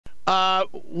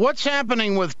What's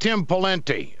happening with Tim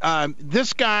Pawlenty?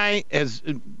 This guy is,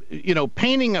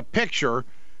 painting a picture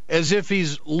as if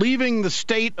he's leaving the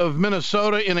state of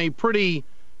Minnesota in a pretty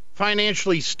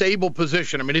financially stable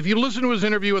position. I mean, if you listen to his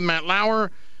interview with Matt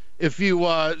Lauer, if you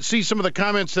see some of the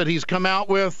comments that he's come out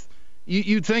with,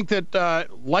 you think that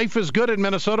life is good in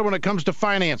Minnesota when it comes to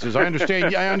finances. I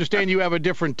understand you have a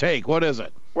different take. What is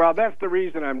it? Well, that's the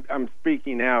reason I'm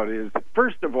speaking out is,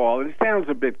 first of all, it sounds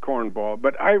a bit cornball,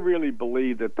 but I really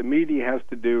believe that the media has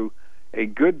to do a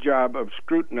good job of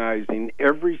scrutinizing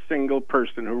every single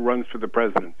person who runs for the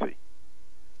presidency,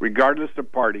 regardless of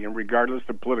party and regardless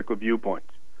of political viewpoints.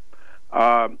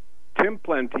 Tim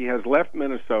Pawlenty has left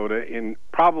Minnesota in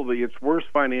probably its worst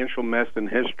financial mess in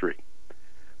history.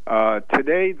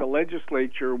 Today, the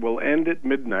legislature will end at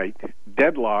midnight,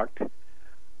 deadlocked,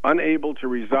 unable to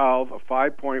resolve a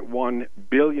 $5.1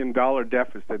 billion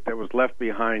deficit that was left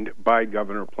behind by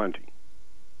Governor Pawlenty.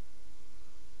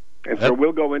 And so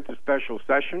we'll go into special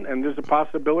session, and there's a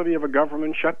possibility of a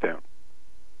government shutdown.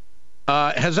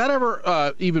 Has that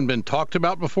ever even been talked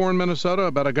about before in Minnesota,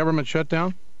 about a government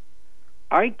shutdown?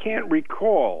 I can't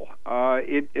recall. I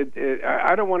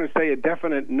don't want to say a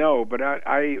definite no, but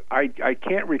I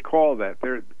can't recall that.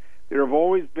 There have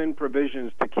always been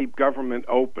provisions to keep government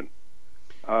open.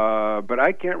 But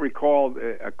I can't recall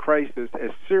a crisis as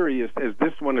serious as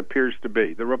this one appears to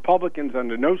be. The Republicans,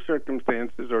 under no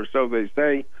circumstances, or so they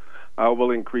say,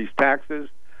 will increase taxes.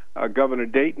 Governor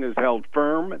Dayton has held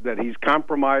firm that he's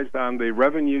compromised on the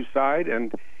revenue side,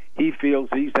 and he feels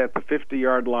he's at the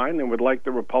 50-yard line and would like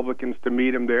the Republicans to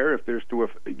meet him there if there's if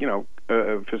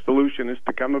a solution is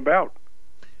to come about.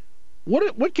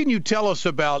 What can you tell us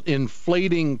about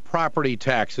inflating property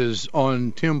taxes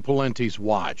on Tim Pawlenty's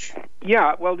watch?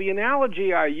 Yeah, well, the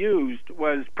analogy I used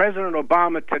was President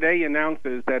Obama today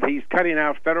announces that he's cutting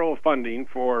out federal funding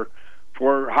for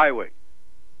highways.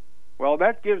 Well,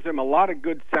 that gives him a lot of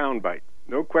good sound bites.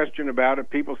 No question about it.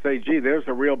 People say, gee, there's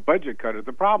a real budget cutter.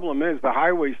 The problem is the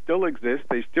highways still exist.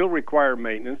 They still require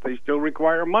maintenance. They still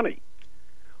require money.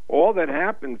 All that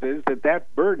happens is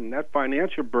that burden, that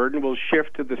financial burden, will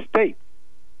shift to the states.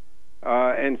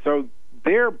 And so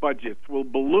their budgets will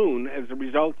balloon as a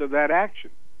result of that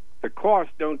action. The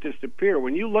costs don't disappear.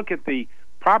 When you look at the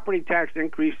property tax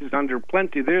increases under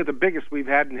Pawlenty, they're the biggest we've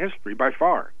had in history by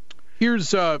far.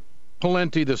 Here's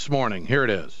Pawlenty this morning. Here it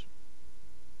is.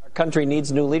 Our country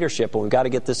needs new leadership, and we've got to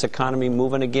get this economy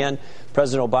moving again.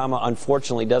 President Obama,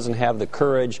 unfortunately, doesn't have the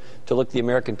courage to look the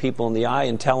American people in the eye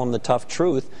and tell them the tough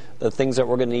truth, the things that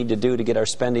we're going to need to do to get our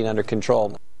spending under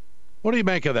control. What do you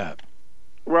make of that?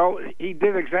 Well, he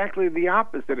did exactly the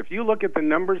opposite. If you look at the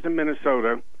numbers in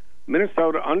Minnesota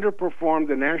underperformed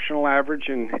the national average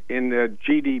in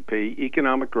GDP,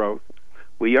 economic growth.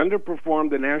 We underperformed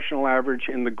the national average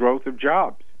in the growth of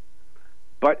jobs.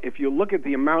 But if you look at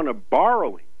the amount of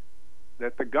borrowing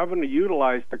that the governor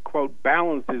utilized to, quote,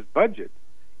 balance his budget,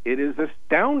 it is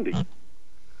astounding.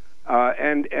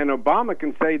 And Obama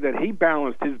can say that he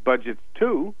balanced his budgets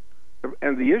too.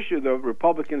 And the issue the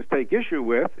Republicans take issue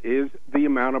with is the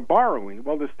amount of borrowing.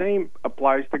 Well, the same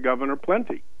applies to Governor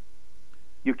Pawlenty.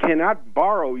 You cannot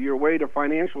borrow your way to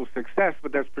financial success,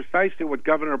 but that's precisely what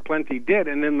Governor Pawlenty did.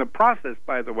 And in the process,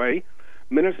 by the way,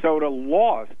 Minnesota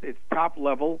lost its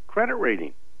top-level credit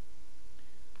rating.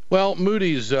 Well,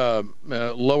 Moody's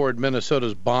lowered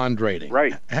Minnesota's bond rating.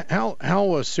 Right.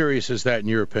 How serious is that in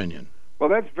your opinion? Well,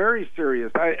 that's very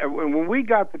serious. When we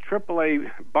got the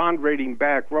AAA bond rating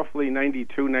back, roughly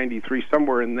 92, 93,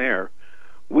 somewhere in there,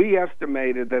 we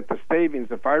estimated that the savings,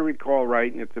 if I recall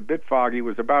right, and it's a bit foggy,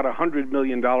 was about $100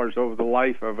 million over the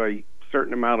life of a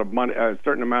certain amount of money, a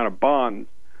certain amount of bonds.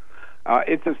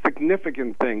 It's a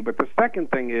significant thing. But the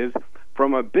second thing is,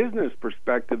 from a business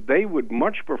perspective, they would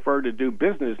much prefer to do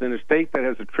business in a state that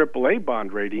has a AAA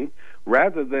bond rating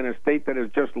rather than a state that has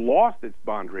just lost its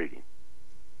bond rating.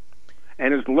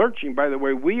 And is lurching, by the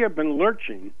way, we have been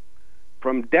lurching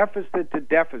from deficit to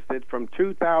deficit from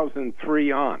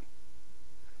 2003 on.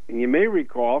 And you may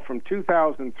recall from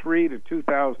 2003 to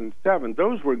 2007,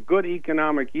 those were good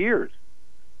economic years.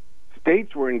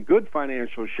 States were in good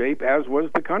financial shape, as was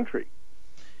the country.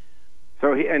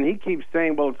 So he keeps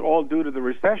saying, well, it's all due to the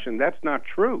recession. That's not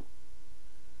true.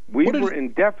 We were in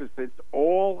deficits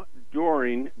all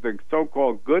during the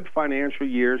so-called good financial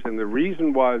years, and the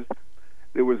reason was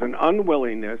there was an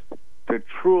unwillingness to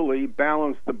truly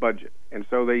balance the budget. And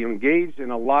so they engaged in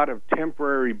a lot of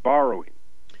temporary borrowing.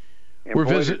 And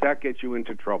does that get you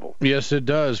into trouble. Yes, it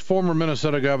does. Former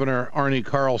Minnesota Governor Arne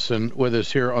Carlson with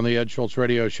us here on the Ed Schultz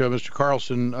Radio Show. Mr.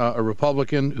 Carlson, a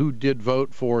Republican who did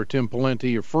vote for Tim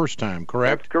Pawlenty your first time,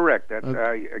 correct? That's correct.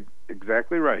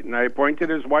 exactly right. And I appointed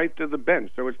his wife to the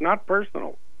bench, so it's not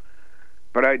personal.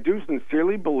 But I do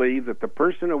sincerely believe that the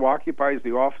person who occupies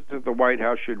the office of the White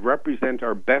House should represent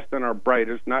our best and our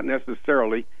brightest, not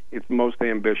necessarily its most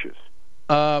ambitious.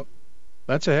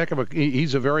 That's a heck of a...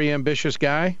 He's a very ambitious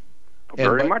guy?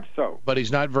 Very much so. But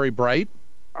he's not very bright?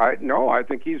 No, I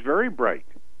think he's very bright.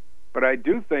 But I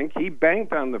do think he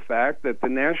banked on the fact that the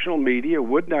national media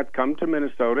would not come to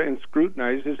Minnesota and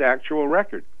scrutinize his actual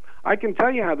record. I can tell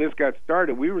you how this got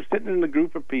started. We were sitting in a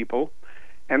group of people,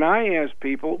 and I asked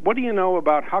people, what do you know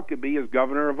about Huckabee as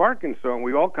governor of Arkansas? And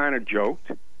we all kind of joked.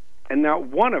 And not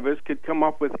one of us could come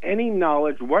up with any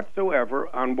knowledge whatsoever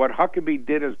on what Huckabee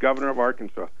did as governor of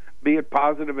Arkansas, be it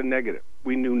positive or negative.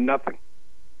 We knew nothing.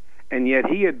 And yet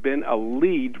he had been a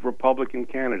lead Republican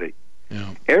candidate.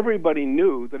 Yeah. Everybody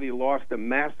knew that he lost a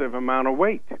massive amount of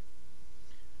weight.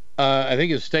 I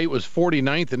think his state was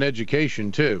 49th in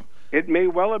education, too. It may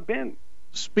well have been.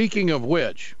 Speaking of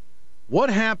which, what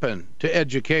happened to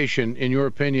education, in your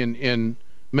opinion, in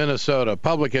Minnesota,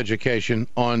 public education,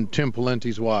 on Tim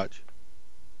Pawlenty's watch?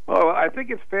 Well, I think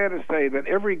it's fair to say that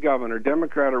every governor,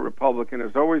 Democrat or Republican,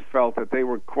 has always felt that they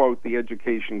were, quote, the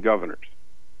education governors.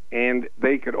 And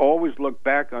they could always look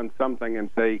back on something and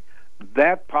say,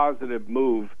 that positive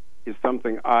move is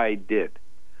something I did.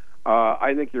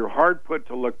 I think you're hard put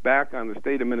to look back on the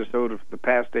state of Minnesota for the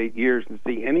past 8 years and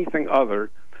see anything other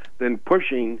than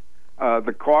pushing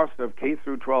the cost of K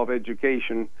through 12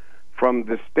 education from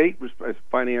the state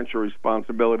financial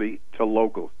responsibility to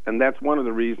locals. And that's one of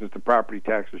the reasons the property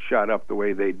taxes shot up the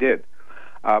way they did.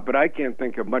 But I can't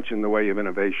think of much in the way of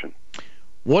innovation.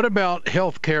 What about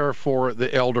health care for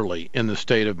the elderly in the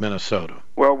state of Minnesota?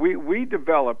 Well, we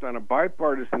developed on a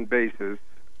bipartisan basis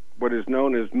what is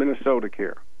known as Minnesota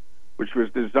Care, which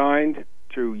was designed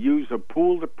to use a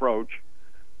pooled approach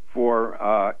for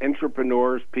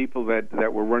entrepreneurs, people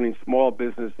that were running small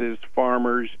businesses,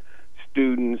 farmers,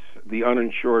 students, the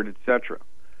uninsured, etc.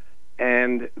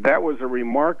 And that was a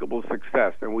remarkable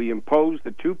success, and we imposed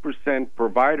a 2%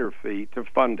 provider fee to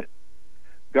fund it.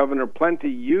 Governor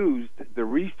Pawlenty used the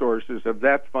resources of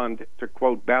that fund to,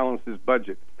 quote, balance his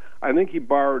budget. I think he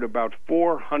borrowed about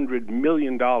 $400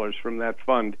 million from that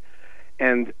fund,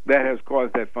 and that has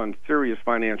caused that fund serious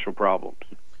financial problems.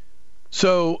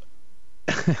 So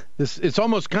it's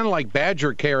almost kind of like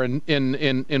Badger Care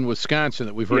in Wisconsin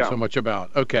that we've heard so much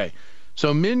about. Okay.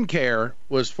 So MinCare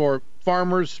was for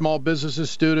farmers, small businesses,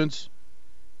 students.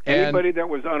 Anybody that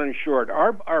was uninsured.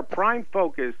 Our prime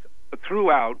focus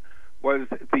throughout was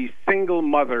the single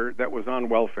mother that was on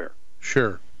welfare.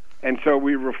 Sure. And so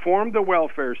we reformed the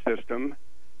welfare system,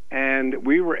 and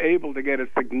we were able to get a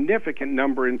significant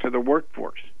number into the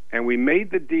workforce. And we made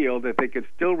the deal that they could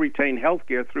still retain health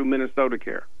care through Minnesota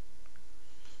Care.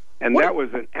 And that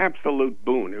was an absolute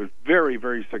boon. It was very,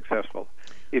 very successful.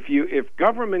 If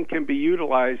government can be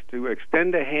utilized to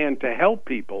extend a hand to help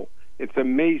people, it's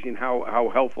amazing how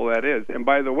helpful that is. And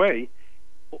by the way,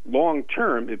 long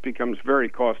term, it becomes very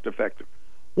cost effective.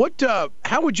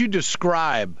 How would you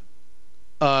describe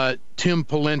Tim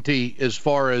Pawlenty as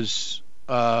far as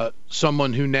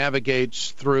someone who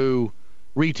navigates through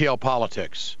retail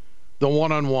politics, the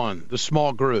one-on-one, the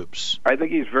small groups? I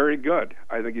think he's very good.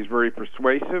 I think he's very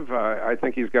persuasive. I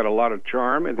think he's got a lot of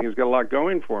charm. I think he's got a lot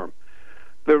going for him.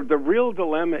 The real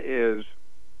dilemma is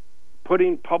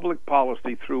putting public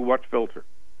policy through what filter?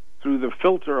 Through the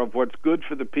filter of what's good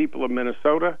for the people of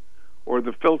Minnesota, or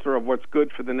the filter of what's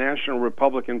good for the National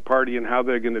Republican Party and how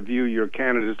they're going to view your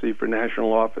candidacy for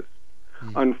national office.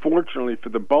 Unfortunately, for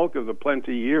the bulk of the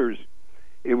Pawlenty years,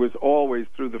 it was always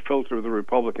through the filter of the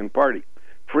Republican Party.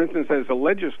 For instance, as a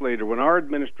legislator, when our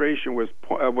administration was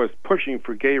pushing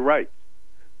for gay rights,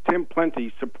 Tim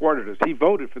Pawlenty supported us. He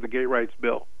voted for the gay rights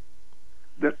bill.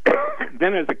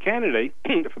 Then as a candidate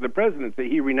for the presidency,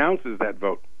 he renounces that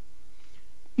vote.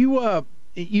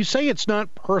 You say it's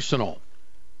not personal.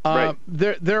 Right.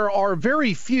 There are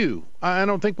very few, I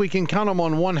don't think we can count them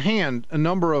on one hand, a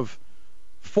number of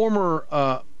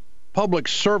former public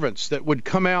servants that would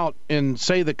come out and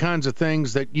say the kinds of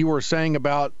things that you were saying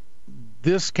about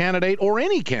this candidate or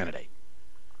any candidate.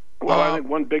 Well, I think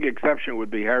one big exception would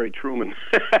be Harry Truman.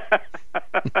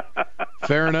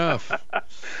 Fair enough.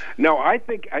 No, I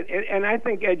think,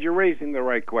 Ed, you're raising the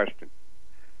right question.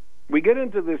 We get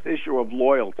into this issue of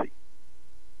loyalty.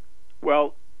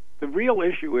 Well, the real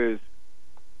issue is,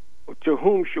 to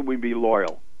whom should we be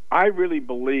loyal? I really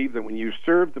believe that when you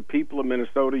serve the people of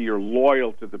Minnesota, you're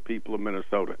loyal to the people of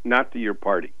Minnesota, not to your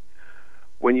party.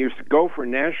 When you go for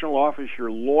national office,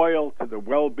 you're loyal to the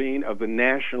well-being of the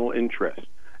national interest,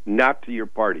 not to your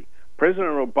party.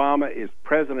 President Obama is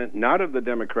president not of the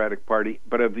Democratic Party,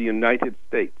 but of the United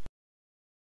States.